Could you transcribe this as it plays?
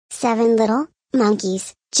7 little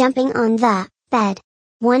monkeys jumping on the bed.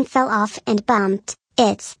 One fell off and bumped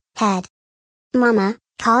its head. Mama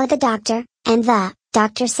called the doctor, and the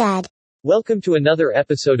doctor said, Welcome to another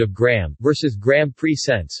episode of Graham vs. Graham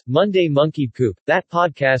Presents Monday Monkey Poop, that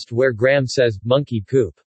podcast where Graham says monkey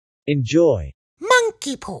poop. Enjoy.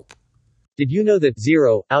 Monkey poop. Did you know that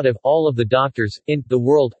 0 out of all of the doctors in the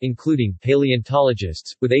world, including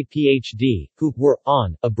paleontologists with a PhD, who were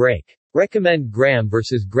on a break, recommend Graham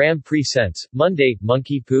vs. Graham Presents Monday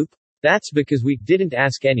Monkey Poop? That's because we didn't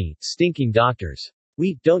ask any stinking doctors.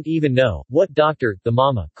 We don't even know what doctor the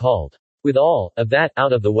mama called. With all of that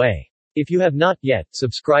out of the way, if you have not yet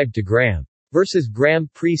subscribed to Graham vs. Graham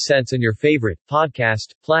Presents on your favorite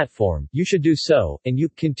podcast platform, you should do so, and you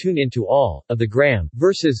can tune into all of the Graham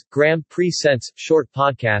vs. Graham Presents short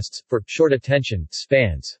podcasts for short attention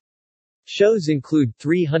spans. Shows include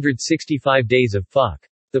 365 Days of Fuck,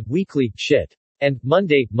 The Weekly Shit, and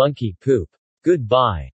Monday Monkey Poop. Goodbye.